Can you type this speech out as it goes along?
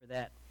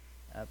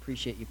I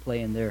appreciate you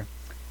playing there.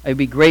 It would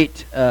be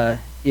great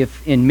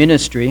if in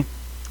ministry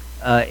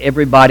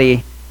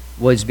everybody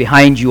was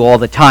behind you all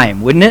the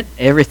time, wouldn't it?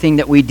 Everything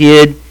that we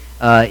did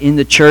in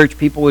the church,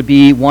 people would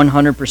be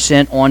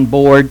 100% on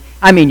board.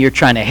 I mean, you're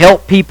trying to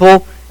help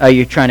people,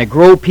 you're trying to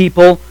grow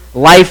people,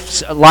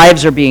 lives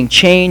are being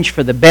changed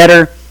for the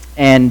better.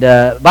 And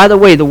by the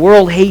way, the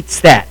world hates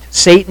that.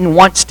 Satan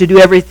wants to do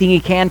everything he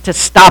can to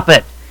stop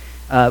it.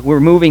 We're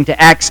moving to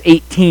Acts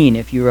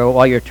 18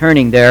 while you're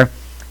turning there.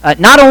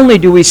 Not only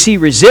do we see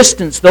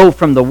resistance, though,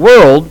 from the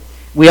world,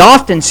 we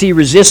often see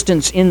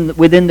resistance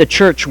within the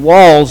church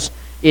walls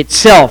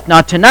itself. Now,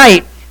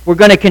 tonight, we're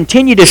going to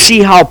continue to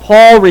see how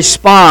Paul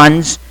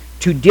responds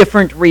to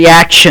different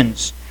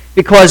reactions,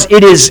 because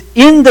it is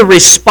in the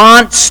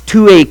response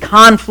to a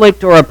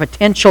conflict or a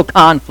potential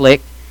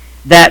conflict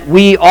that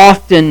we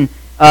often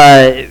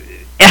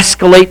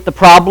escalate the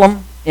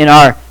problem in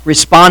our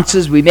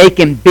responses. We make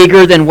them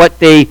bigger than what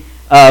they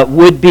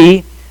would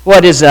be.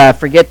 What is,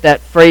 forget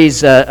that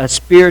phrase, a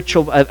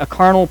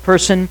carnal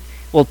person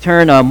will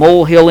turn a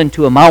molehill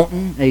into a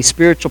mountain. A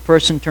spiritual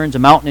person turns a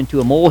mountain into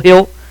a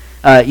molehill.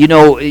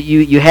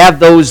 You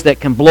have those that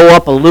can blow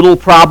up a little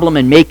problem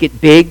and make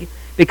it big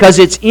because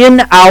it's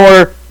in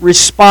our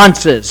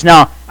responses.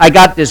 Now, I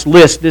got this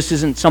list. This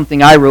isn't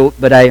something I wrote,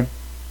 but I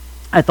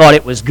thought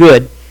it was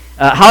good.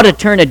 How to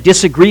turn a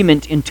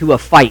disagreement into a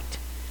fight.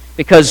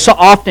 Because so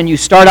often you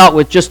start out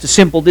with just a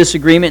simple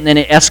disagreement and then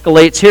it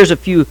escalates. Here's a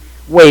few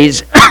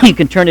ways you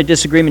can turn a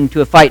disagreement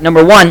into a fight.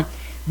 Number one,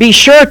 be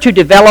sure to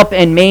develop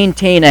and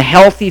maintain a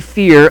healthy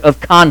fear of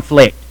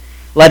conflict,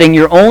 letting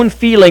your own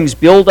feelings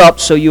build up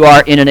so you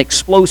are in an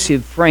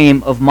explosive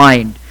frame of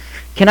mind.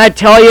 Can I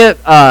tell you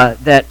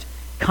that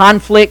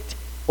conflict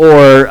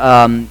or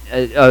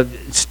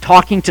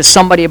talking to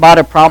somebody about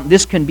a problem,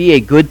 this can be a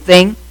good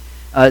thing.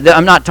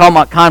 I'm not talking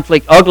about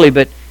conflict ugly,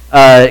 but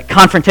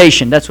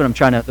confrontation. That's what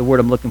the word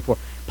I'm looking for.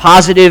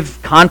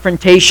 Positive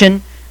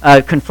confrontation,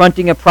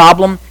 confronting a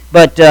problem.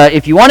 But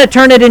if you want to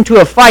turn it into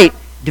a fight,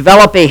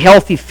 develop a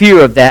healthy fear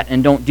of that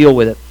and don't deal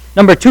with it.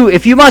 Number two,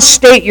 if you must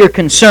state your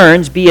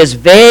concerns, be as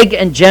vague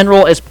and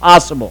general as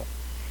possible.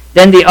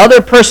 Then the other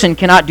person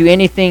cannot do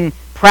anything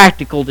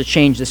practical to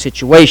change the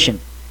situation.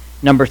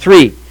 Number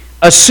three,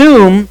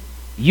 assume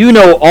you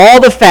know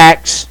all the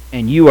facts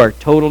and you are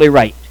totally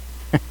right.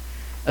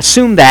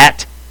 Assume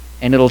that,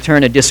 and it'll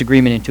turn a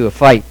disagreement into a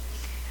fight.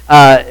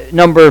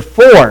 Number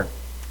four,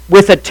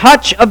 with a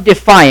touch of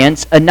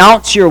defiance,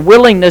 announce your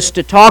willingness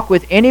to talk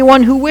with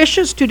anyone who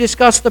wishes to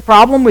discuss the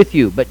problem with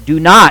you, but do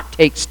not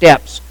take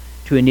steps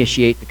to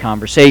initiate the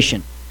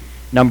conversation.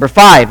 Number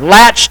five,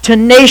 latch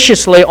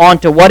tenaciously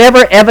onto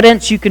whatever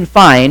evidence you can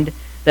find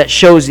that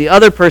shows the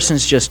other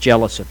person's just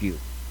jealous of you.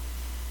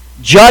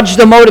 Judge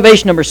the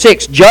motivation. Number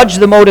six, judge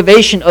the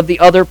motivation of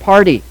the other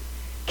party.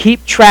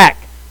 Keep track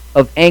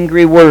of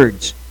angry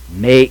words.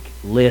 Make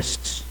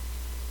lists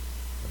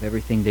of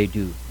everything they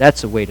do.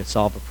 That's a way to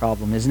solve a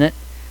problem, isn't it?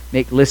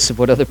 Make lists of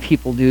what other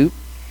people do.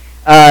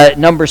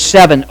 Number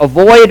seven,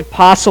 avoid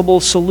possible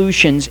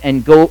solutions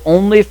and go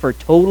only for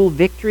total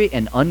victory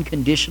and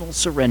unconditional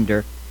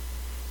surrender.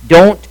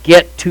 Don't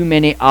get too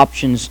many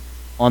options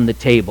on the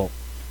table.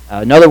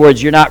 In other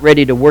words, you're not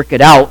ready to work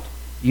it out.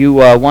 You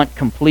want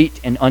complete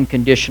and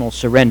unconditional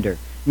surrender.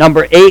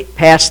 Number eight,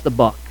 pass the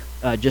buck.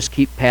 Just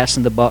keep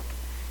passing the buck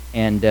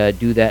and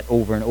do that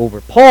over and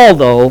over. Paul,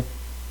 though,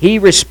 he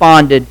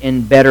responded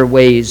in better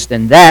ways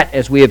than that,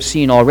 as we have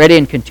seen already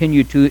and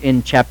continue to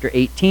in chapter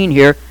 18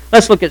 here.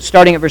 Let's look at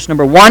starting at verse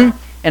number 1,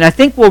 and I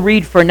think we'll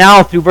read for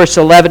now through verse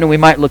 11, and we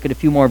might look at a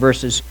few more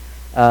verses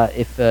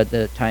if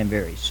the time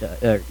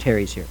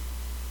tarries here.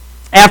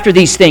 After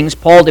these things,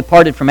 Paul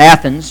departed from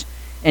Athens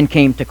and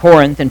came to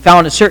Corinth, and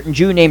found a certain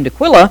Jew named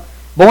Aquila,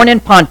 born in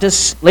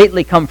Pontus,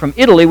 lately come from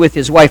Italy with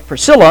his wife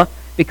Priscilla,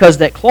 because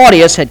that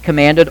Claudius had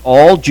commanded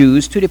all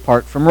Jews to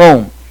depart from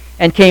Rome,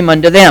 and came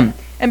unto them.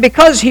 And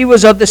because he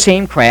was of the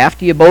same craft,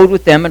 he abode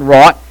with them and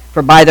wrought,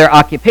 for by their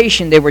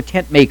occupation they were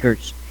tent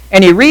makers.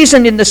 And he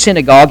reasoned in the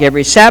synagogue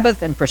every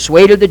Sabbath, and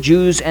persuaded the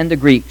Jews and the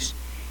Greeks.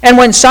 And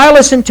when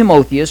Silas and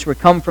Timotheus were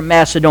come from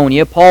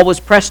Macedonia, Paul was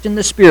pressed in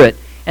the Spirit,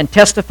 and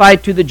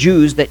testified to the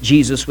Jews that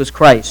Jesus was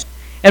Christ.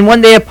 And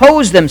when they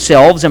opposed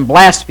themselves and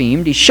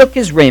blasphemed, he shook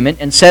his raiment,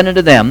 and said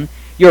unto them,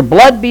 Your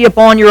blood be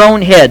upon your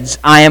own heads,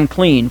 I am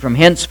clean. From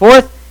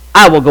henceforth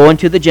I will go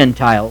unto the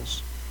Gentiles.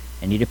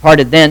 And he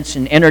departed thence,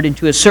 and entered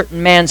into a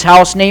certain man's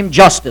house named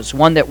Justus,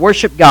 one that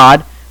worshipped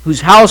God,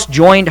 whose house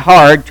joined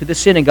hard to the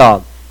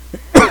synagogue.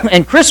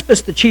 And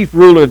Crispus, the chief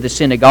ruler of the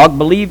synagogue,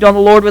 believed on the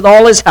Lord with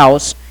all his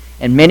house,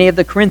 and many of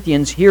the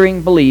Corinthians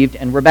hearing believed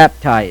and were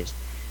baptized.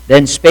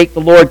 Then spake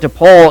the Lord to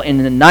Paul in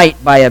the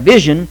night by a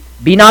vision,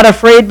 Be not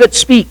afraid, but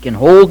speak, and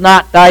hold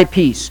not thy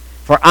peace.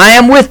 For I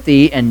am with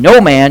thee, and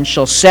no man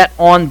shall set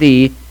on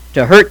thee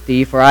to hurt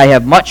thee, for I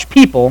have much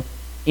people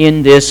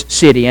in this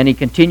city. And he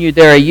continued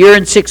there 1 year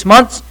and 6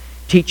 months,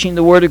 teaching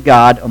the word of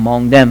God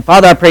among them.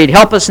 Father, I pray,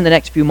 help us in the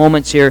next few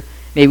moments here.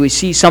 May we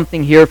see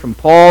something here from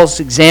Paul's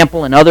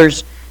example and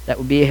others that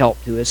would be a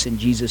help to us. In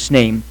Jesus'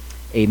 name,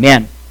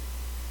 amen.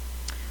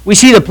 We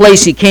see the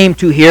place he came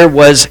to here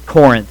was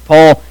Corinth.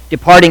 Paul,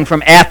 departing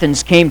from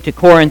Athens, came to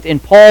Corinth. In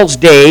Paul's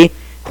day,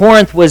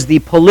 Corinth was the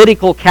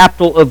political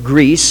capital of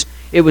Greece.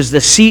 It was the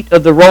seat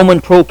of the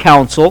Roman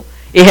proconsul.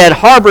 It had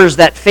harbors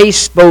that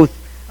faced both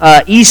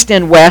east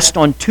and west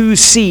on two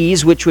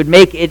seas, which would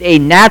make it a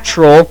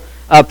natural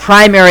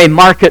primary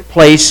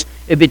marketplace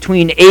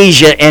between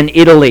Asia and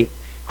Italy.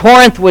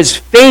 Corinth was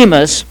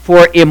famous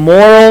for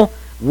immoral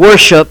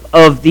worship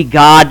of the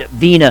god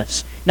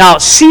Venus. Now,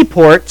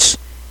 seaports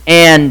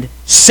and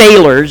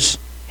sailors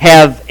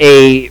have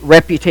a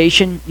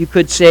reputation, you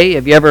could say.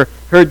 Have you ever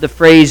heard the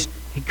phrase,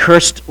 "he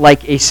cursed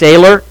like a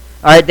sailor"?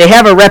 All right, they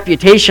have a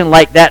reputation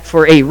like that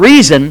for a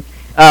reason,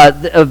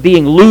 of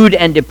being lewd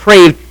and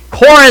depraved.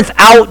 Corinth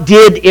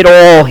outdid it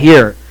all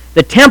here.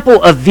 The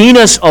temple of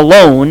Venus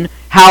alone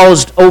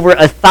housed over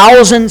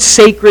 1,000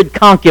 sacred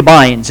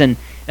concubines, and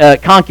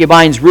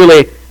concubines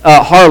really,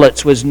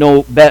 harlots was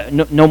no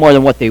more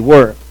than what they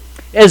were.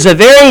 As the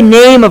very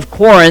name of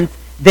Corinth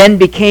then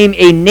became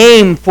a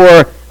name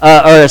for,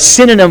 or a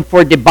synonym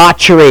for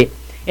debauchery.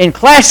 In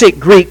classic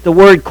Greek, the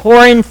word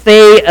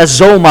Korinthe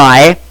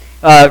azomai,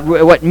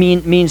 what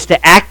means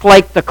to act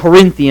like the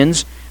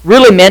Corinthians,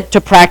 really meant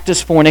to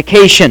practice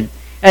fornication.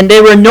 And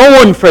they were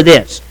known for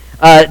this.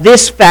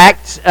 This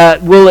fact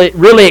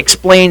really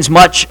explains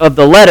much of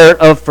the letter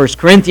of 1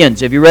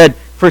 Corinthians. Have you read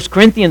 1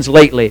 Corinthians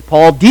lately?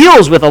 Paul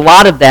deals with a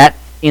lot of that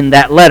in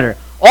that letter.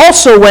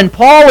 Also, when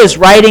Paul is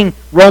writing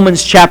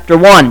Romans chapter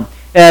 1,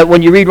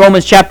 when you read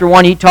Romans chapter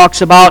 1, he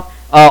talks about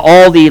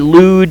all the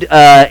lewd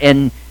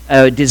and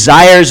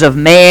desires of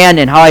man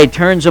and how he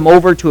turns them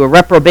over to a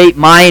reprobate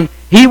mind.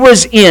 He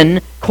was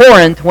in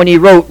Corinth when he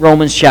wrote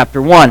Romans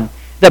chapter 1.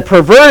 The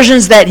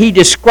perversions that he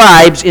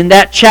describes in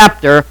that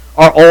chapter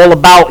are all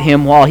about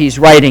him while he's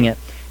writing it.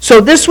 So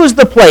this was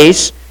the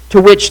place to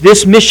which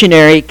this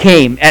missionary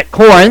came. At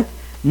Corinth,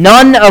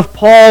 none of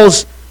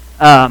Paul's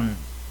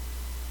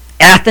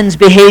Athens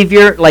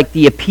behavior, like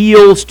the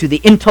appeals to the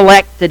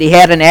intellect that he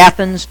had in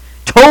Athens,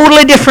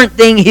 totally different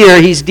thing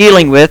here he's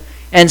dealing with.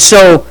 And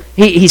so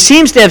he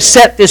seems to have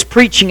set this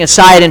preaching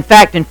aside. In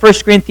fact, in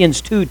 1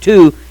 Corinthians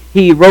 2:2,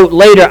 he wrote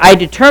later, "I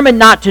determined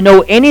not to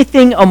know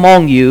anything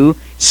among you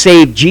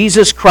save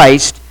Jesus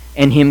Christ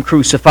and Him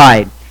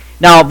crucified."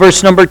 Now,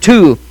 verse number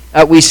 2,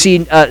 we see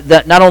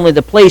that not only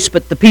the place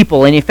but the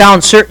people. "And he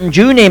found certain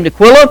Jew named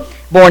Aquila,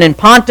 born in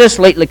Pontus,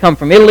 lately come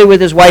from Italy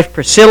with his wife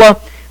Priscilla."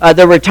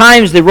 There were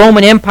times the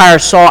Roman Empire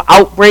saw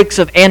outbreaks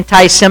of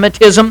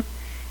anti-Semitism,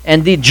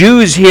 and the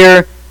Jews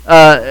here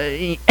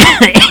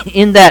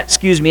in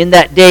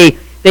that day,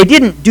 they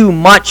didn't do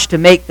much to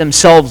make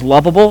themselves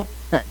lovable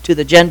to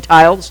the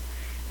Gentiles.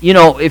 You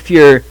know, if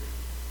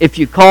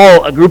you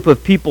call a group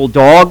of people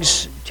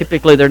dogs,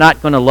 typically they're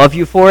not going to love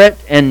you for it,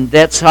 and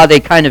that's how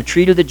they kind of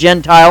treated the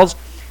Gentiles.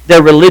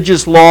 Their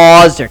religious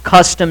laws, their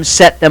customs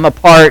set them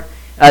apart.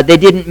 They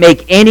didn't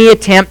make any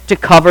attempt to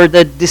cover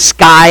the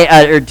disguise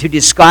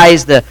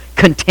the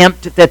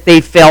contempt that they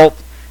felt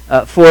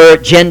for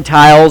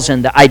Gentiles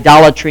and the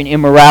idolatry and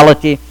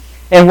immorality.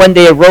 And when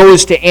they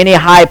arose to any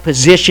high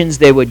positions,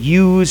 they would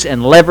use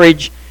and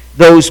leverage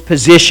those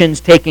positions,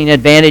 taking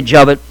advantage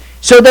of it.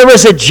 So there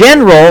was a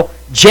general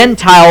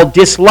Gentile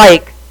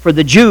dislike for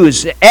the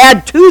Jews.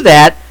 Add to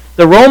that,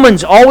 the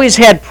Romans always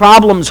had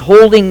problems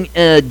holding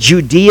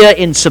Judea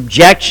in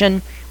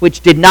subjection,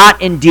 which did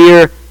not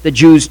endear the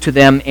Jews to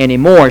them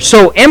anymore.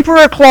 So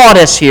Emperor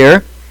Claudius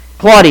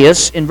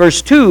in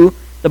verse 2,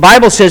 the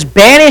Bible says,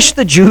 banished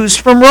the Jews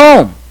from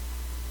Rome.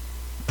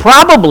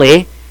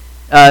 Probably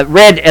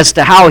read as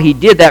to how he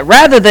did that.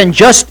 Rather than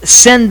just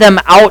send them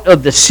out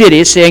of the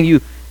city, saying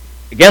you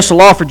against the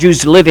law for Jews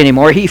to live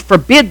anymore, he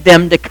forbid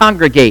them to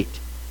congregate.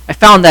 I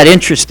found that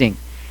interesting.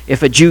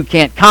 If a Jew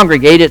can't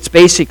congregate, it's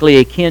basically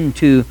akin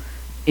to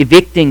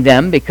evicting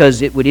them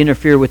because it would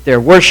interfere with their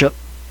worship.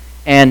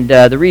 And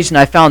the reason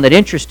I found that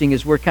interesting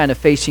is we're kind of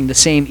facing the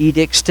same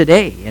edicts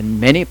today in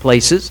many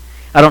places.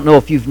 I don't know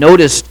if you've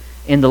noticed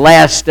in the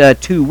last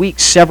 2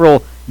 weeks,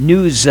 several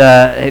news,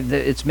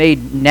 it's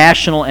made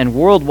national and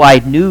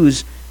worldwide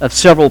news of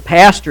several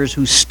pastors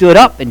who stood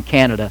up in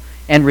Canada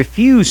and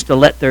refused to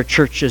let their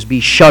churches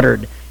be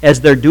shuttered, as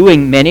they're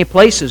doing many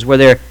places where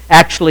they're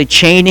actually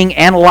chaining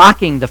and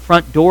locking the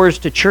front doors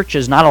to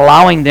churches, not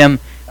allowing them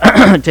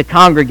to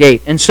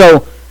congregate. And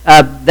so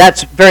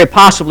that's very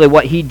possibly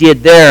what he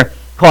did there,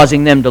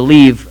 causing them to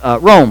leave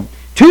Rome.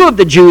 Two of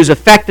the Jews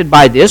affected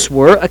by this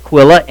were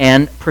Aquila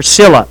and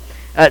Priscilla.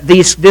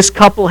 This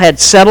couple had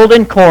settled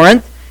in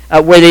Corinth,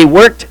 where they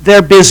worked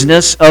their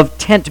business of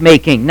tent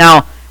making.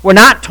 Now, we're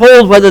not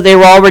told whether they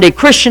were already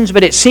Christians,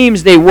 but it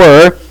seems they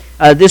were.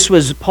 This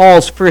was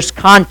Paul's first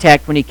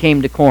contact when he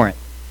came to Corinth.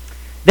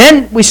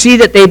 Then we see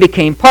that they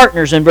became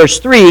partners in verse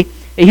 3.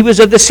 He was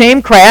of the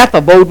same craft,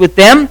 abode with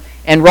them,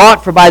 and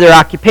wrought, for by their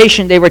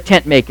occupation they were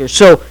tent makers.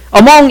 So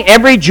among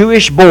every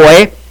Jewish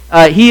boy,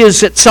 he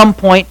is at some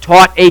point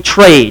taught a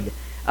trade.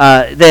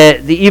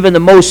 Even the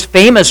most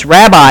famous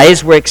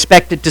rabbis were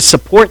expected to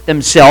support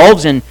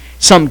themselves in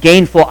some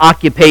gainful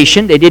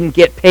occupation. They didn't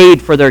get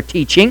paid for their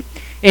teaching.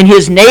 In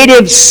his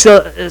native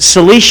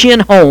Cilician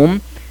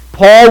home,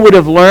 Paul would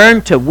have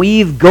learned to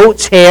weave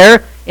goat's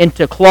hair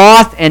into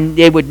cloth, and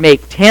they would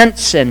make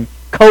tents and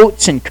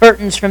coats and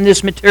curtains from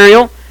this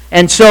material.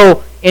 And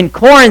so in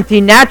Corinth,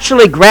 he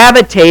naturally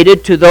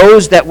gravitated to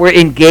those that were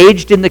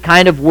engaged in the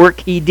kind of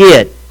work he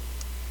did.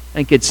 I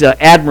think it's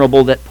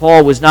admirable that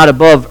Paul was not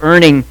above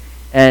earning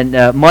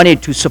money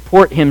to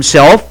support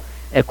himself.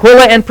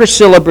 Aquila and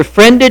Priscilla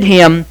befriended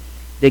him.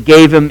 They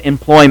gave him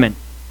employment.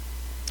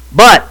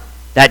 But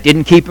that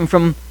didn't keep him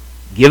from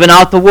giving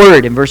out the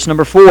word. In verse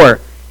number 4,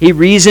 he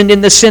reasoned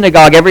in the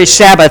synagogue every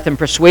Sabbath and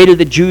persuaded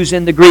the Jews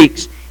and the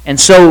Greeks. And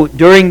so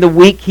during the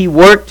week he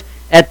worked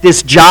at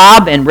this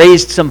job and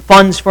raised some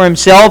funds for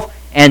himself.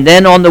 And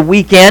then on the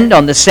weekend,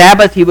 on the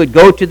Sabbath, he would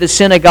go to the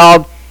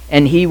synagogue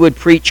and he would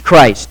preach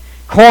Christ.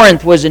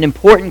 Corinth was an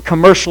important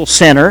commercial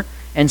center,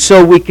 and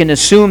so we can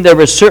assume there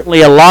was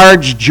certainly a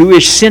large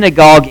Jewish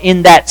synagogue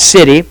in that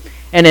city.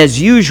 And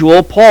as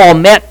usual, Paul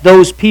met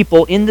those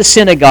people in the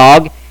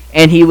synagogue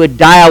and he would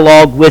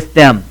dialogue with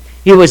them.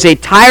 He was a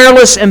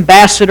tireless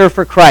ambassador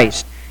for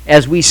Christ.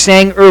 As we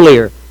sang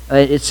earlier,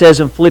 it says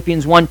in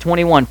Philippians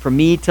 1:21, "For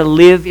me to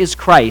live is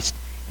Christ,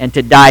 and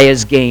to die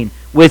is gain."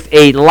 With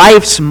a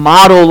life's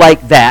motto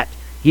like that,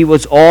 he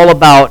was all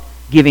about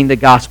giving the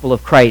gospel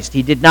of Christ.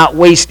 He did not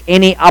waste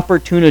any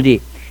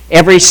opportunity.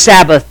 Every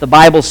Sabbath, the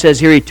Bible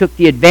says here, he took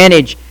the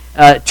advantage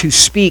to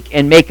speak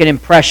and make an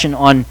impression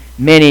on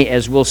many,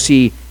 as we'll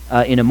see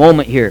in a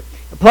moment here.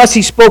 Plus,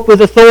 he spoke with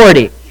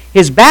authority.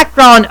 His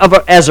background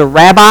as a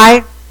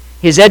rabbi,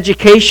 his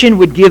education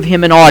would give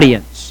him an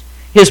audience.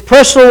 His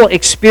personal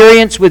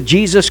experience with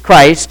Jesus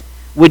Christ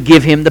would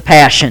give him the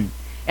passion.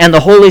 And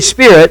the Holy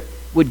Spirit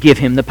would give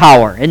him the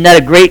power. Isn't that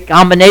a great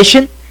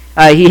combination?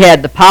 He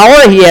had the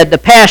power, he had the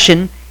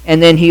passion,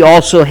 and then he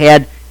also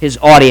had his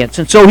audience.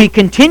 And so he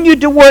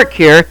continued to work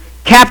here,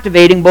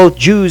 captivating both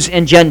Jews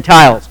and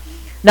Gentiles.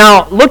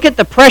 Now, look at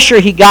the pressure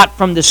he got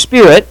from the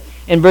Spirit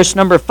in verse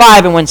number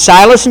 5. "And when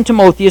Silas and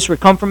Timotheus were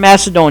come from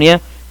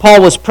Macedonia,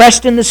 Paul was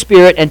pressed in the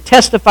Spirit and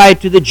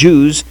testified to the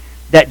Jews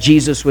that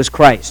Jesus was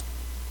Christ."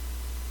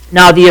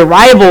 Now, the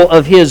arrival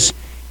of his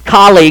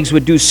colleagues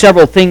would do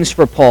several things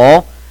for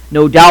Paul.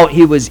 No doubt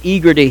he was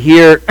eager to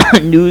hear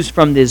news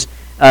from his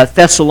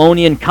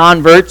Thessalonian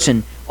converts.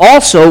 And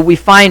also we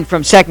find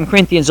from 2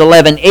 Corinthians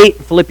 11:8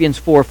 and Philippians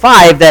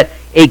 4:5 that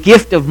a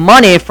gift of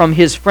money from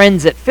his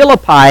friends at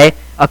Philippi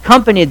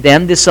accompanied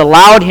them. This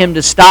allowed him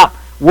to stop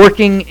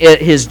working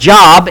at his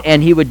job,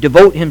 and he would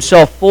devote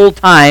himself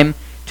full-time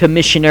to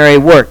missionary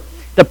work.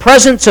 The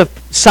presence of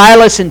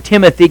Silas and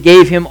Timothy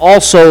gave him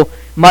also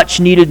much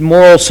needed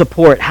moral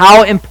support.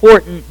 How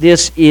important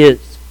this is.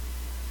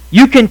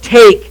 You can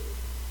take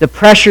the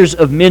pressures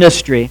of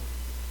ministry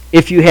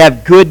if you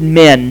have good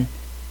men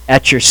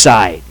at your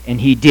side,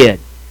 and he did.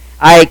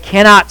 I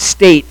cannot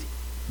state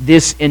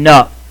this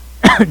enough.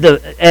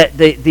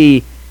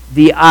 The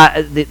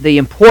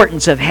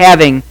importance of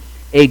having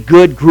a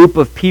good group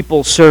of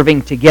people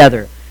serving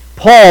together.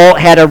 Paul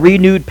had a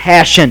renewed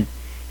passion.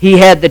 He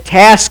had the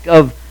task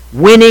of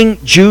winning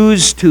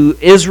Jews to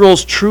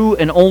Israel's true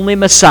and only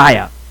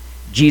Messiah,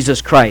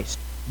 Jesus Christ.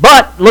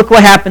 But look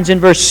what happens in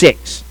verse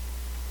 6.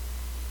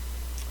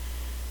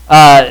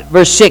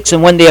 Verse 6,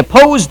 "And when they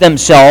opposed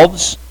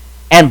themselves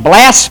and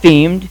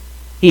blasphemed,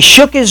 he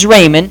shook his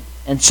raiment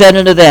and said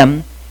unto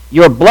them,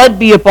 Your blood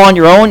be upon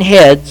your own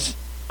heads.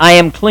 I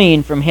am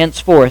clean. From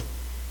henceforth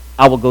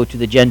I will go to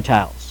the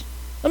Gentiles."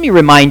 Let me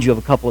remind you of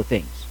a couple of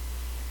things.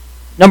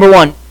 Number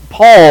one,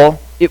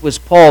 it was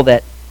Paul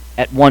that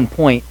at one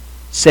point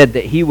said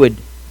that he would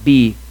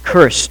be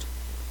cursed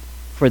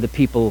for the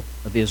people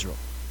of Israel.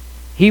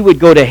 He would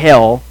go to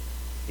hell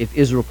if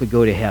Israel could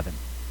go to heaven.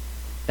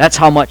 That's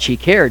how much he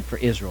cared for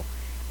Israel.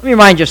 Let me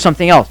remind you of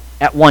something else.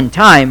 At one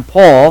time,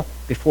 Paul,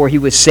 before he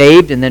was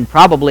saved, and then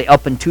probably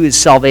up until his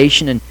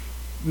salvation and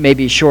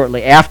maybe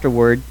shortly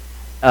afterward,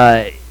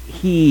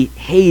 he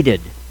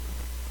hated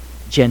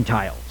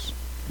Gentiles.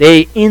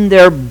 They, in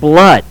their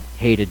blood,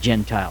 hated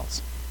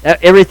Gentiles.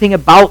 Everything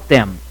about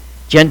them,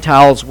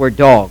 Gentiles were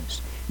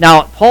dogs.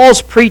 Now,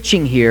 Paul's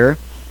preaching here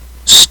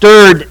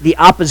stirred the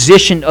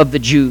opposition of the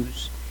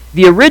Jews.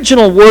 The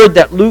original word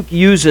that Luke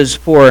uses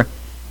for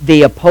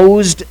they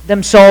opposed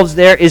themselves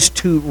there is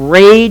to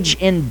rage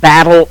in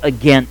battle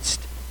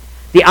against.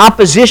 The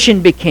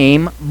opposition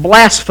became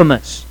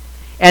blasphemous.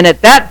 And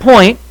at that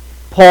point,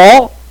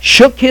 Paul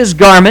shook his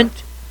garment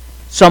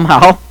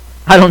somehow.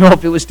 I don't know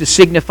if it was to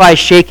signify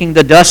shaking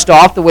the dust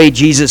off the way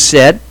Jesus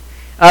said.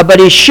 But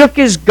he shook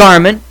his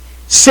garment,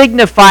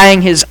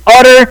 signifying his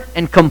utter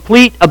and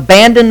complete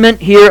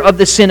abandonment here of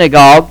the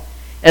synagogue.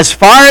 As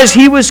far as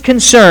he was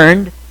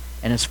concerned,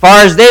 and as far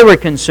as they were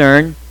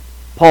concerned,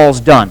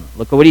 Paul's done.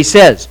 Look at what he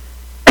says.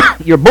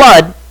 Your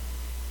blood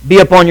be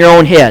upon your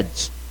own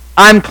heads.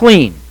 I'm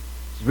clean.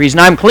 The reason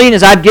I'm clean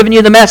is I've given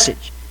you the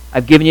message.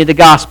 I've given you the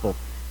gospel.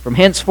 From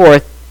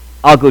henceforth,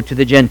 I'll go to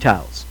the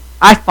Gentiles.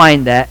 I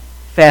find that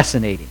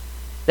fascinating.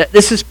 That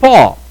this is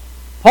Paul.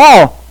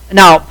 Paul,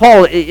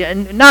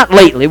 not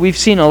lately. We've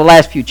seen in the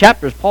last few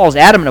chapters, Paul's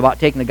adamant about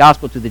taking the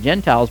gospel to the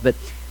Gentiles, but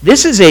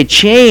this is a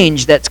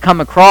change that's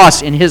come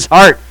across in his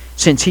heart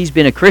since he's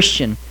been a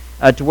Christian.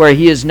 to where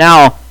he is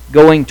now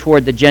going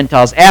toward the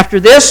Gentiles. After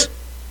this,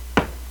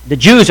 the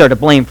Jews are to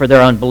blame for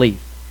their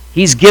unbelief.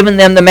 He's given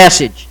them the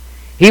message.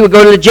 He would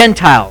go to the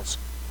Gentiles,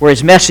 where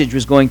his message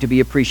was going to be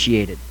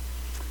appreciated.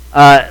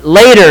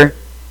 Later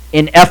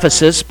in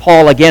Ephesus,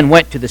 Paul again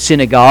went to the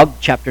synagogue,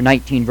 chapter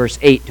 19, verse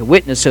 8, to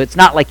witness. So it's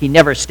not like he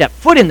never stepped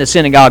foot in the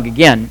synagogue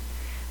again.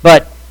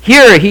 But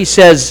here he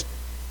says,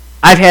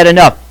 I've had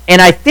enough.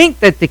 And I think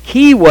that the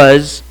key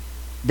was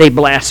they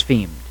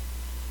blasphemed.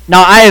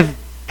 Now, I have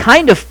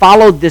kind of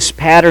followed this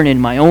pattern in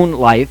my own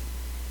life.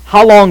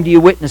 How long do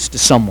you witness to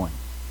someone?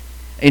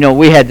 You know,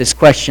 we had this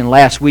question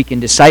last week in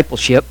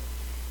discipleship.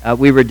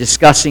 We were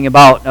discussing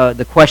about,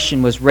 the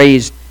question was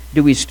raised,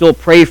 do we still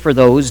pray for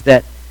those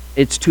that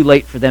it's too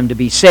late for them to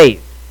be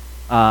saved?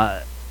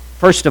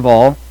 First of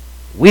all,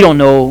 we don't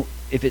know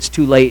if it's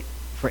too late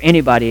for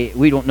anybody.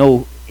 We don't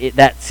know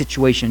that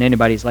situation in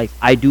anybody's life.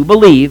 I do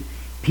believe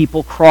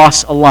people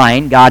cross a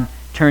line. God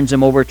turns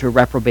them over to a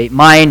reprobate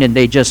mind, and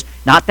they just,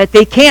 not that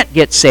they can't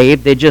get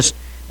saved, they just,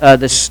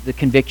 the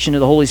conviction of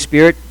the Holy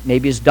Spirit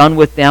maybe is done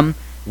with them.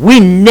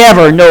 We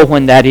never know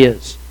when that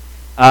is.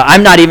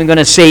 I'm not even going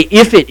to say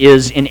if it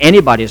is in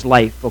anybody's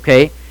life,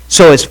 okay?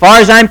 So as far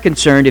as I'm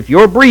concerned, if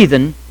you're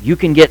breathing, you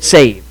can get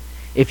saved.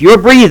 If you're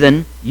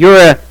breathing, you're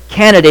a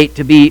candidate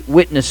to be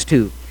witnessed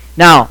to.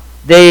 Now,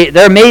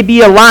 there may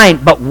be a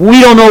line, but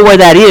we don't know where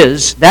that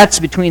is. That's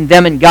between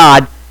them and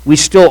God. We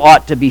still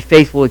ought to be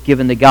faithful at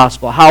giving the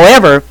gospel.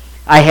 However,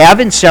 I have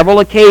in several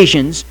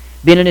occasions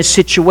been in a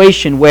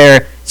situation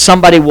where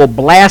somebody will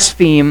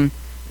blaspheme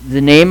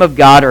the name of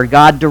God or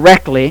God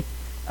directly.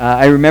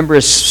 I remember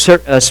a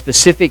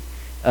specific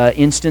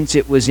instance.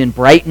 It was in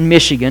Brighton,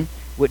 Michigan,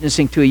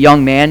 witnessing to a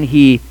young man.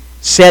 He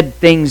said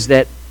things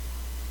that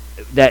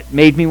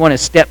made me want to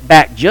step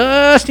back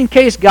just in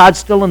case God's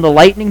still in the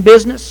lightning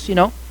business, you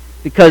know,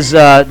 because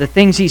the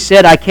things he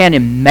said, I can't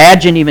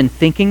imagine even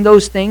thinking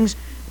those things.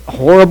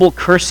 Horrible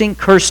cursing,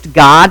 cursed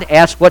God,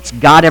 asked what's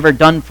God ever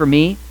done for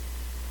me,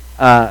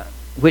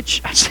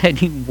 which I said,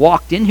 you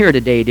walked in here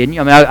today, didn't you?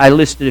 I mean, I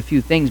listed a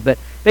few things, but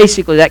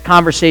basically that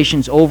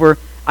conversation's over.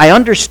 I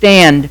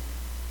understand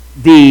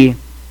I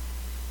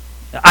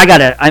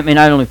don't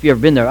know if you've ever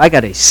been there, I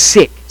got a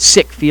sick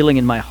feeling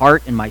in my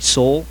heart and my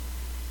soul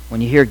when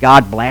you hear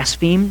God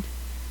blasphemed.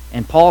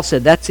 And Paul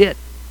said, that's it.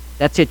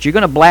 You're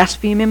going to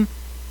blaspheme him?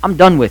 I'm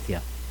done with you.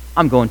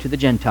 I'm going to the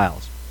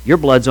Gentiles. Your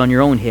blood's on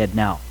your own head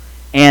now.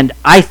 And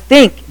I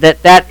think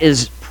that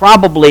is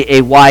probably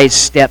a wise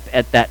step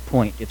at that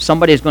point. If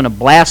somebody is going to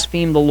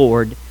blaspheme the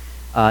Lord,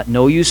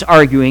 no use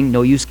arguing,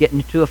 no use getting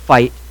into a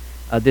fight.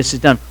 This is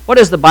done. What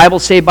does the Bible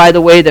say, by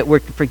the way, that we're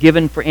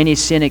forgiven for any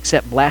sin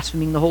except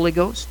blaspheming the Holy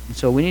Ghost? And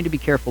so we need to be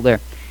careful there.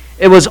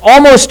 It was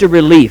almost a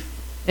relief.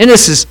 And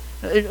this is,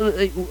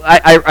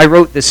 I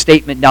wrote this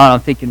statement down.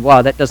 I'm thinking,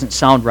 wow, that doesn't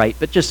sound right.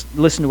 But just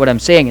listen to what I'm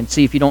saying and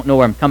see if you don't know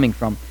where I'm coming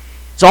from.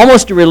 It's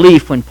almost a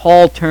relief when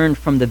Paul turned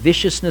from the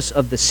viciousness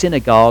of the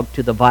synagogue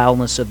to the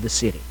vileness of the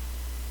city.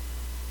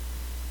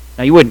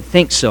 Now, you wouldn't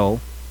think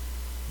so,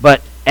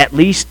 but at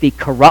least the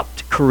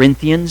corrupt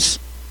Corinthians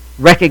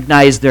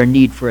recognized their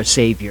need for a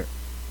Savior.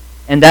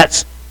 And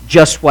that's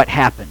just what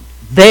happened.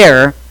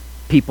 There,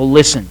 people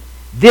listened.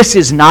 This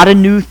is not a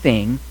new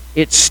thing.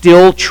 It's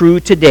still true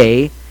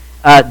today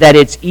that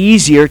it's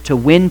easier to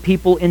win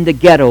people in the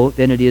ghetto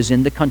than it is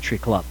in the country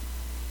club.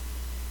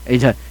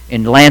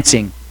 In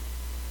Lansing,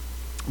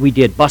 we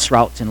did bus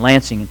routes in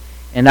Lansing,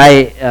 and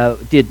I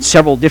did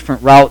several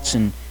different routes,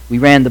 and we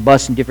ran the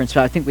bus in different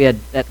spots. I think we had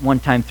at one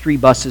time 3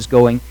 buses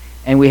going,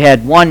 and we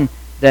had one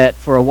that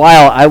for a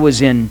while I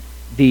was in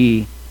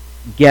the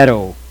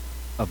ghetto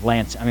of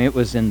Lansing. I mean, it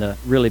was in the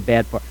really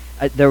bad part.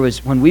 There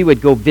was, when we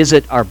would go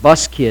visit our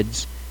bus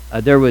kids,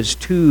 there was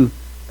 2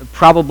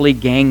 probably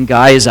gang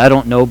guys, I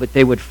don't know, but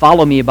they would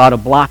follow me about a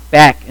block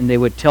back, and they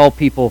would tell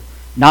people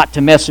not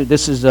to mess with,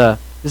 this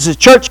is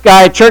church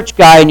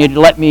guy, and you'd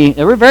let me.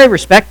 They were very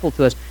respectful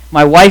to us.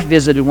 My wife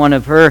visited one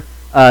of her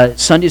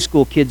Sunday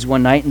school kids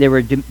one night, and they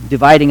were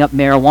dividing up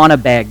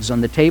marijuana bags on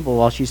the table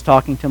while she's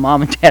talking to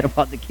mom and dad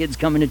about the kids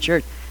coming to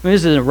church. I mean,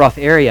 this is a rough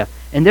area.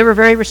 And they were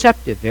very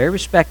receptive, very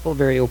respectful,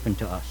 very open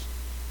to us.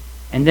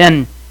 And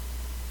then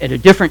at a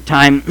different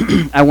time,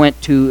 I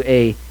went to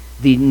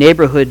the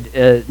neighborhood.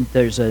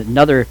 There's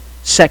another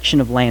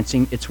section of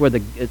Lansing. It's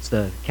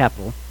the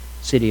capital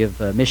city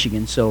of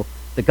Michigan. So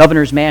the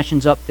governor's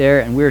mansion's up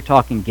there, and we're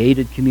talking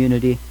gated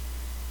community.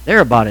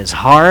 They're about as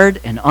hard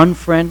and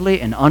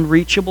unfriendly and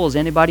unreachable as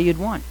anybody you'd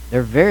want.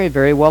 They're very,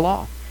 very well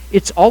off.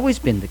 It's always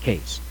been the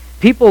case.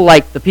 People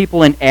like the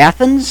people in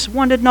Athens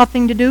wanted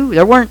nothing to do.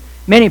 There weren't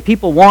many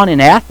people want in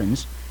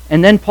Athens.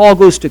 And then Paul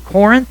goes to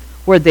Corinth,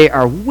 where they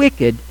are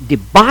wicked,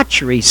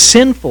 debauchery,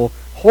 sinful,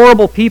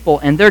 horrible people,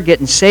 and they're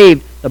getting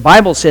saved. The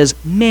Bible says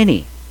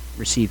many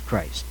receive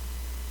Christ.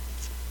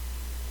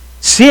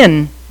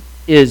 Sin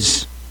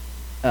is...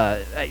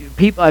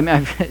 people. I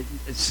mean,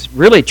 it's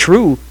really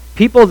true.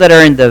 People that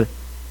are in the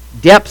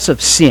depths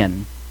of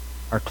sin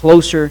are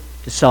closer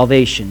to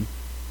salvation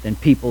than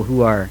people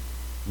who are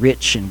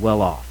rich and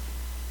well off,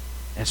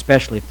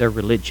 especially if they're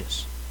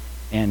religious.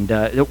 And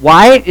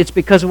why? It's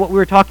because of what we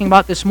were talking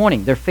about this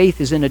morning. Their faith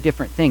is in a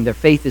different thing. Their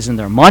faith is in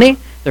their money.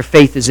 Their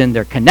faith is in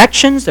their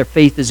connections. Their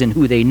faith is in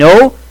who they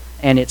know.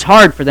 And it's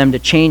hard for them to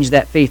change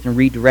that faith and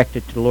redirect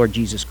it to the Lord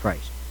Jesus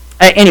Christ.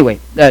 Anyway,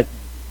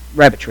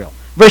 rabbit trail.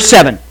 Verse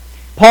 7.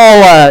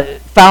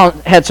 Paul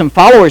had some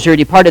followers here. He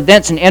departed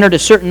thence and entered a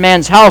certain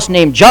man's house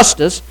named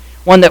Justus,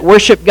 one that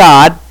worshiped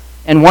God,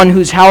 and one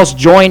whose house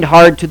joined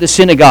hard to the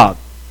synagogue.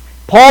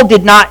 Paul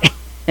did not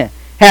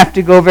have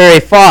to go very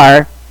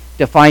far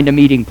to find a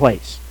meeting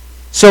place.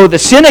 So the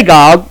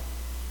synagogue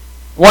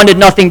wanted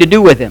nothing to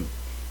do with him.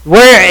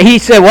 Where he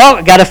said, well,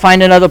 I got to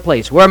find another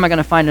place. Where am I going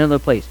to find another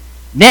place?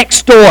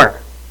 Next door,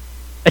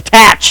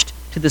 attached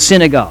to the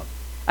synagogue.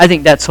 I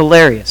think that's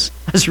hilarious.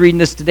 I was reading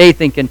this today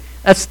thinking,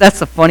 that's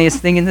the funniest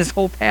thing in this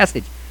whole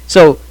passage.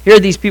 So here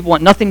these people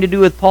want nothing to do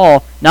with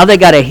Paul. Now they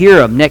got to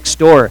hear him next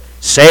door.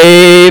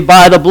 Saved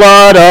by the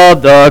blood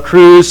of the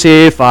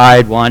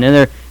crucified one.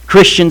 And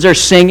Christians are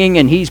singing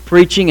and he's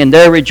preaching and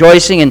they're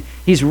rejoicing and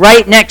he's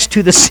right next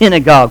to the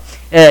synagogue.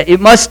 It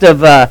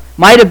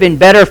might have been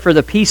better for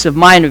the peace of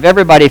mind of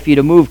everybody if he'd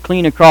have moved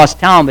clean across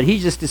town, but he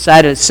just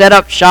decided to set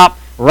up shop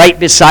right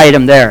beside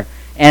him there.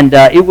 And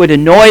it would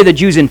annoy the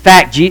Jews. In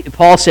fact,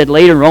 Paul said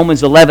later in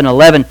Romans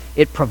 11:11,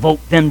 it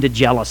provoked them to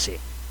jealousy.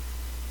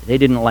 They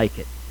didn't like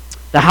it.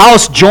 The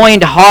house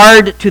joined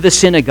hard to the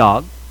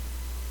synagogue.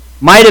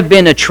 Might have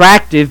been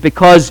attractive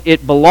because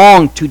it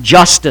belonged to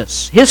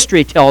Justus.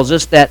 History tells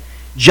us that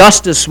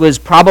Justus was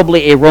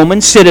probably a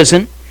Roman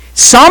citizen.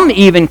 Some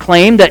even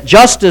claim that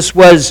Justus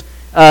was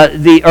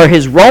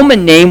his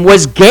Roman name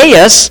was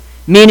Gaius,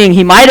 meaning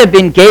he might have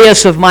been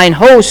Gaius of mine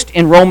host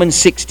in Romans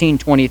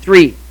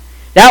 16:23.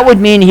 That would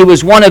mean he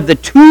was one of the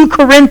 2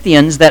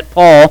 Corinthians that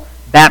Paul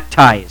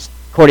baptized,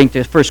 according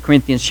to 1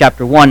 Corinthians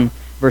chapter 1,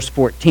 verse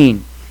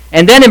 14.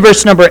 And then in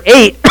verse number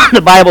 8,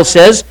 the Bible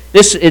says,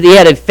 he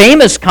had a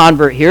famous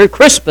convert here,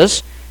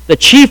 Crispus, the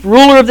chief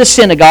ruler of the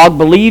synagogue,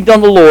 believed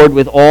on the Lord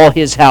with all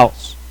his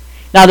house.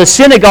 Now the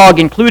synagogue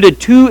included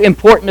 2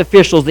 important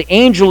officials, the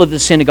angel of the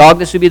synagogue,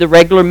 this would be the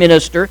regular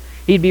minister.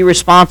 He'd be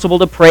responsible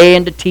to pray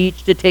and to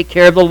teach, to take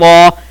care of the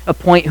law,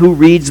 appoint who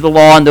reads the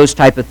law and those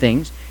type of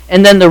things.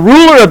 And then the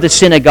ruler of the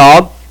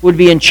synagogue would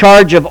be in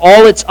charge of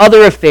all its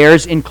other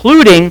affairs,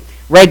 including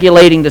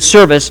regulating the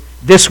service.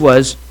 This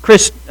was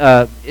Crispus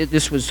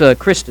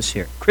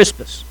here,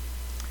 Crispus.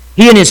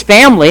 He and his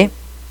family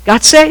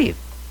got saved.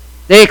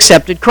 They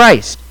accepted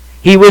Christ.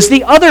 He was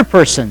the other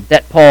person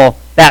that Paul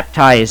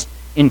baptized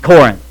in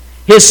Corinth.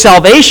 His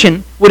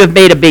salvation would have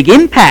made a big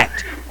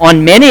impact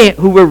on many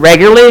who were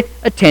regularly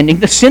attending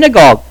the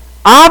synagogue.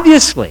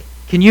 Obviously,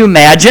 can you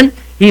imagine?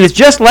 He has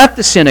just left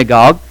the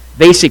synagogue,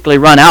 basically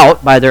run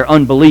out by their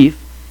unbelief,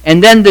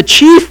 and then the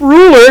chief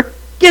ruler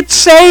gets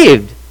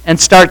saved and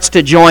starts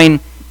to join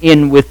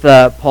in with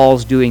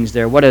Paul's doings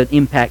there. What an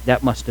impact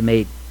that must have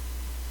made.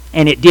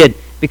 And it did,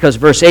 because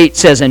verse 8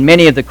 says, and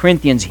many of the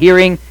Corinthians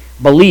hearing,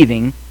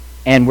 believing,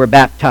 and were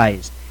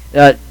baptized.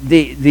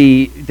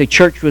 The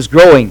church was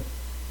growing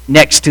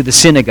next to the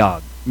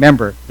synagogue.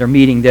 Remember, they're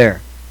meeting there.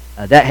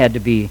 That had to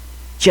be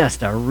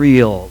just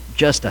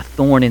a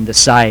thorn in the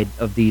side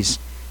of these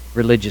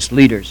religious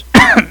leaders.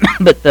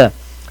 But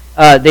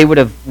they would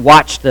have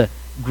watched the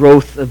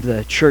growth of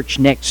the church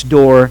next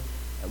door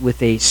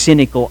with a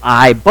cynical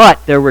eye,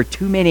 but there were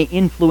too many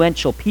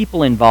influential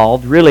people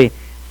involved, really,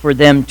 for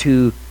them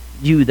to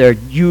do their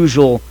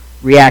usual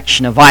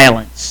reaction of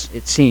violence,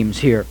 it seems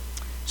here.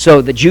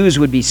 So the Jews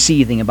would be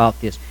seething about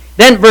this.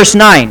 Then verse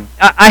 9,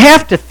 I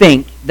have to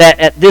think that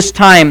at this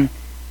time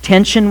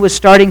tension was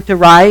starting to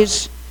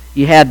rise.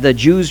 You had the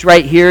Jews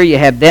right here, you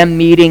had them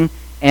meeting,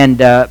 and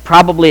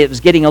probably it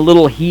was getting a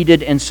little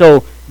heated, and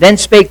so then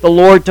spake the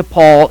Lord to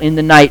Paul in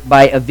the night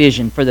by a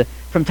vision.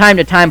 From time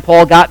to time,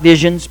 Paul got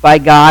visions by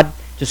God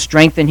to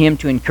strengthen him,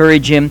 to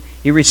encourage him.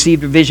 He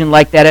received a vision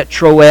like that at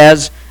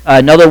Troas.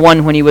 Another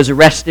one when he was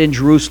arrested in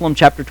Jerusalem,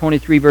 chapter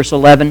 23, verse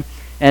 11.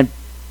 And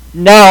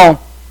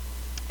now,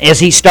 as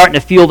he's starting to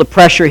feel the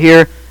pressure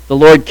here, the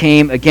Lord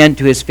came again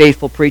to his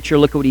faithful preacher.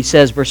 Look at what he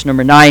says, verse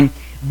number 9.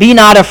 Be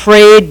not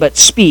afraid, but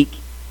speak,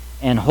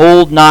 and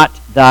hold not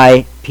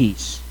thy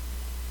peace.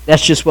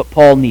 That's just what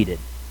Paul needed.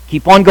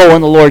 Keep on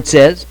going, the Lord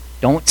says.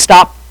 Don't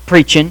stop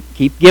preaching.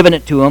 Keep giving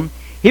it to him.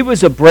 He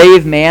was a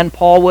brave man,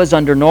 Paul was,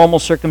 under normal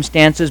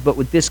circumstances, but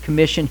with this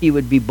commission he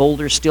would be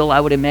bolder still, I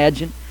would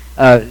imagine,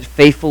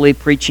 faithfully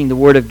preaching the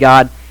Word of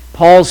God.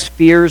 Paul's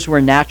fears were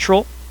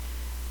natural.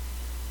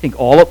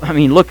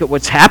 Look at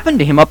what's happened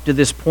to him up to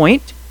this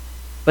point,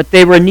 but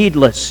they were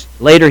needless.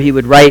 Later he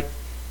would write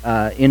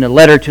in a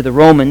letter to the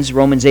Romans,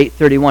 Romans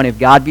 8:31, if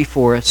God be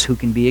for us, who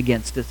can be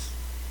against us?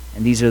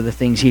 And these are the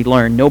things he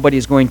learned. Nobody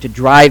is going to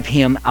drive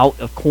him out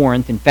of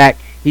Corinth. In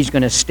fact, he's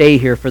going to stay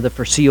here for the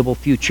foreseeable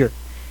future.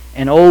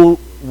 And oh,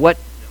 what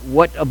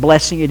a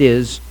blessing it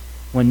is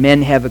when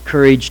men have a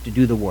courage to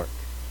do the work.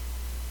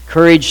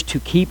 Courage to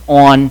keep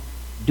on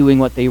doing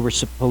what they were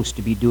supposed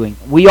to be doing.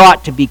 We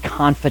ought to be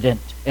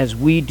confident as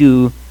we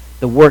do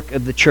the work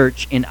of the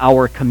church in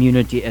our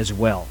community as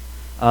well.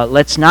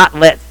 Let's not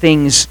let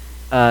things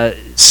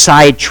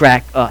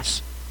sidetrack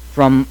us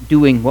from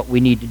doing what we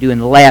need to do. In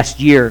the last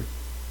year,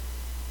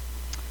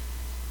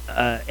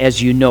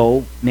 as you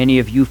know, many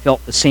of you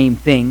felt the same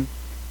thing.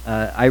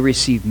 I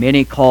received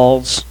many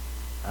calls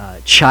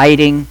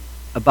chiding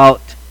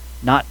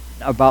not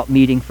about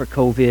meeting for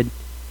COVID.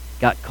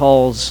 Got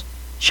calls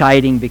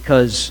chiding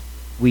because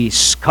we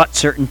cut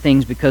certain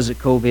things because of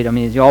COVID. I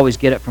mean, you always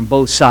get it from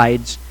both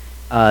sides.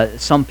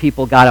 Some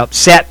people got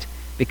upset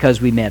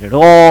because we met at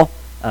all.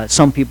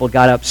 Some people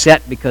got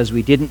upset because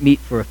we didn't meet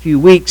for a few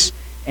weeks.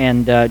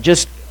 And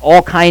just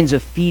all kinds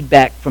of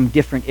feedback from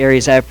different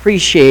areas. I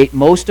appreciate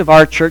most of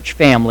our church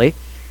family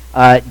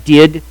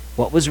did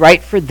what was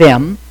right for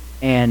them,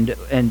 and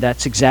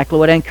that's exactly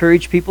what I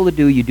encourage people to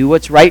do. You do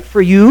what's right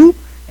for you,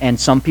 and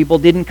some people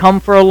didn't come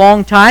for a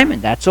long time,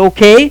 and that's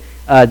okay,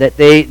 that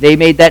they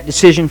made that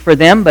decision for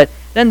them. But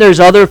then there's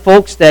other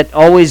folks that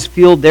always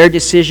feel their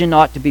decision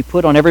ought to be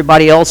put on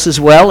everybody else as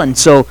well, and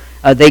so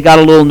they got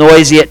a little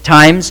noisy at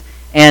times.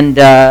 And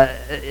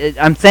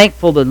I'm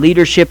thankful the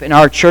leadership in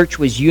our church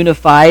was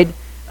unified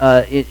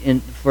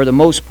for the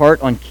most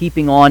part on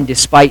keeping on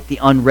despite the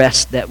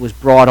unrest that was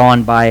brought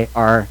on by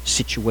our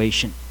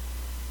situation.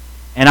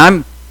 And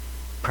I'm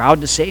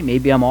proud to say,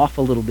 maybe I'm off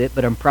a little bit,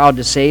 but I'm proud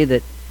to say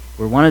that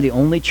we're one of the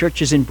only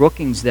churches in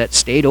Brookings that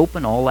stayed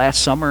open all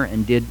last summer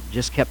and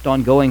just kept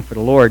on going for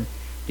the Lord,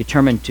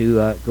 determined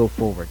to go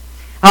forward.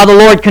 How the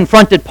Lord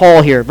confronted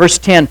Paul here. Verse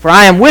 10, "For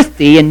I am with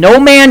thee, and no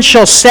man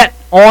shall set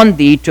on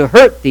thee to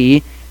hurt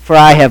thee, for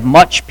I have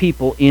much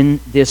people in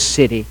this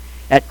city."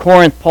 At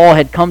Corinth, Paul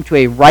had come to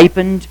a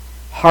ripened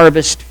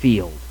harvest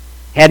field.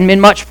 Hadn't been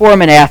much for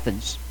him in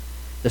Athens.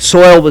 The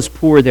soil was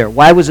poor there.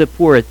 Why was it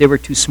poor? They were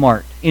too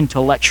smart.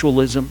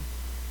 Intellectualism.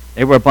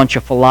 They were a bunch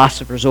of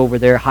philosophers over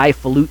there.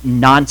 Highfalutin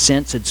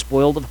nonsense had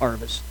spoiled the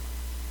harvest.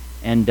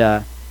 And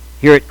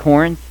here at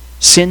Corinth,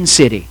 Sin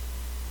City,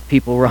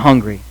 people were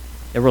hungry.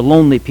 There were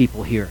lonely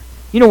people here.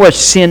 You know where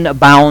sin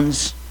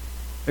abounds?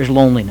 There's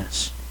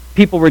loneliness.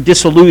 People were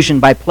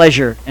disillusioned by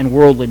pleasure and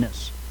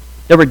worldliness.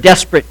 There were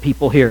desperate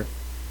people here.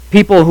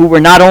 People who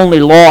were not only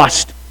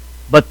lost,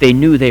 but they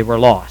knew they were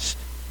lost.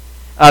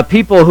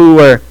 People who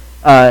were,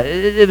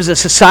 it was a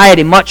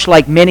society much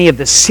like many of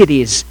the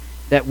cities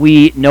that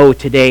we know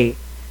today.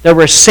 There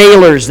were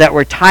sailors that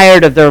were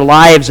tired of their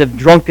lives of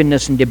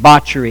drunkenness and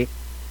debauchery.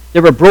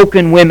 There were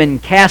broken women,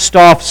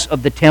 cast-offs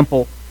of the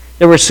temple.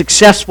 There were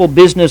successful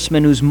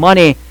businessmen whose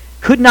money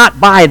could not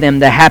buy them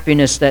the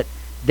happiness that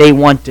they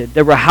wanted.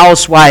 There were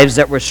housewives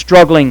that were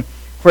struggling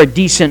for a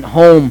decent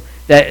home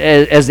that,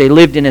 as they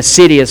lived in a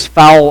city as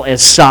foul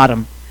as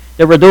Sodom.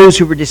 There were those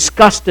who were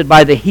disgusted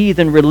by the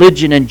heathen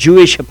religion and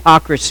Jewish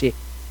hypocrisy.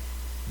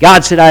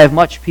 God said, "I have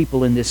much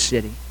people in this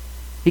city."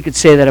 He could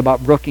say that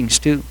about Brookings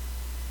too.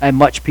 I have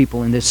much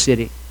people in this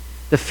city.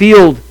 The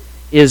field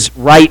is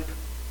ripe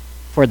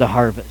for the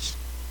harvest.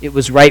 It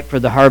was ripe for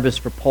the harvest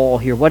for Paul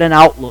here. What an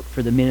outlook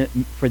for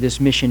this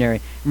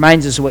missionary.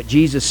 Reminds us of what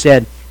Jesus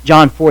said,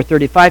 John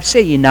 4:35,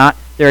 "Say ye not,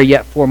 there are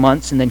yet 4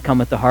 months, and then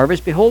cometh the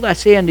harvest. Behold, I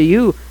say unto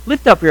you,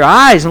 lift up your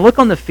eyes and look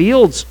on the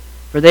fields,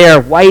 for they are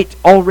white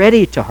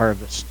already to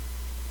harvest."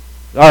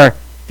 Our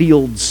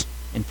fields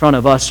in front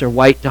of us are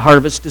white to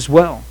harvest as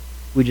well.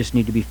 We just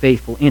need to be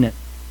faithful in it.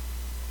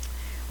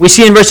 We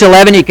see in verse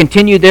 11, he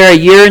continued there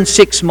 1 year and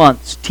 6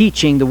 months,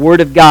 teaching the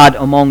word of God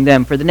among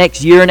them. For the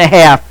next 1.5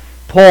 years,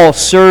 Paul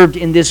served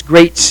in this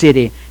great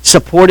city,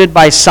 supported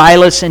by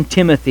Silas and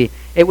Timothy.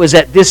 It was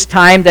at this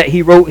time that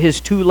he wrote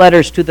his 2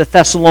 letters to the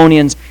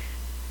Thessalonians,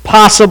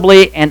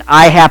 possibly, and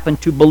I happen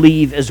to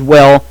believe as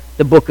well,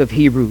 the book of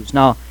Hebrews.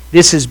 Now,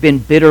 this has been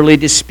bitterly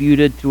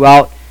disputed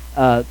throughout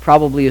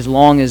probably as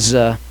long as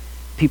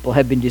people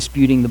have been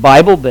disputing the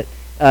Bible, but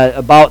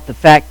about the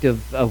fact of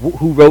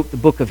who wrote the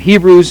book of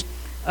Hebrews.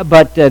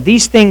 But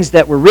these things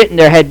that were written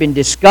there had been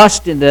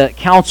discussed in the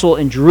council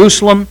in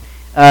Jerusalem.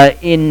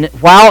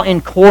 While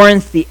in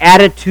Corinth, the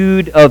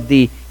attitude of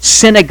the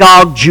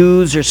synagogue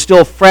Jews are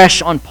still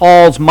fresh on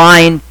Paul's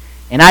mind,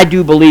 and I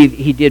do believe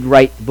he did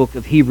write the book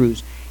of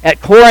Hebrews.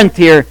 At Corinth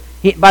here,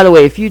 by the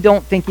way, if you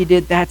don't think he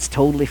did, that's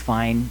totally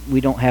fine.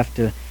 We don't have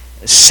to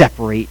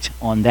separate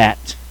on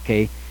that.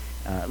 Okay,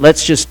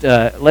 let's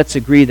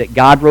agree that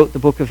God wrote the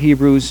book of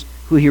Hebrews,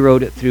 who he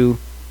wrote it through.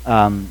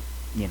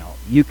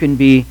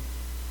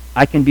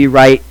 I can be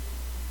right,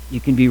 you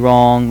can be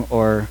wrong,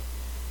 or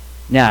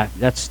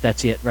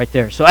that's it right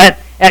there. So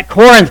at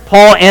Corinth,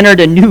 Paul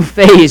entered a new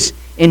phase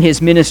in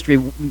his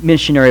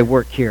missionary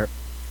work here.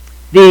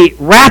 The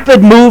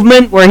rapid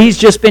movement where he's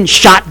just been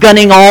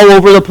shotgunning all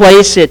over the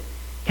place, it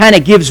kind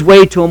of gives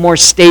way to a more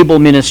stable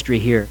ministry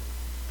here.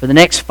 For the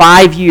next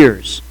 5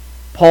 years,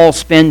 Paul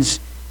spends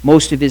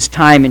most of his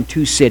time in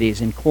 2 cities,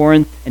 in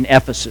Corinth and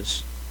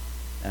Ephesus.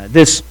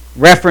 This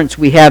reference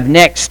we have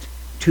next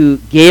to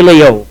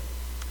Gallio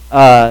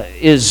can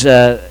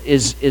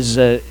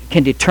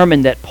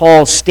determine that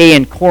Paul's stay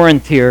in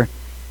Corinth here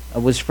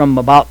was from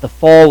about the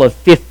fall of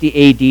 50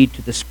 A.D.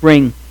 to the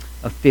spring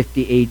of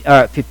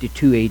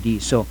 52 A.D.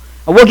 So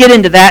we'll get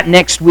into that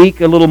next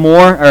week a little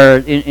more, or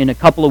in a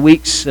couple of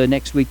weeks.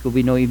 Next week will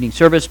be no evening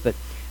service, but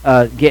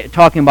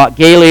talking about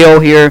Gallio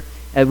here,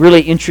 a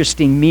really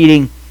interesting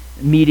meeting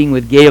meeting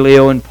with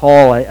Gallio and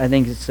Paul. I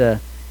think it's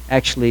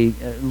actually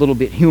a little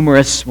bit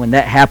humorous when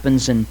that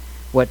happens, and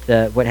what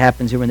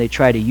happens here when they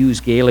try to use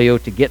Gallio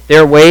to get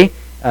their way.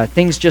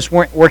 Things just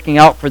weren't working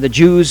out for the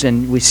Jews,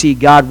 and we see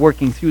God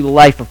working through the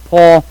life of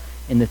Paul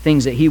and the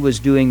things that he was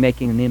doing,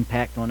 making an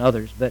impact on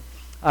others. But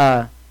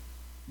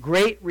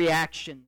great reaction.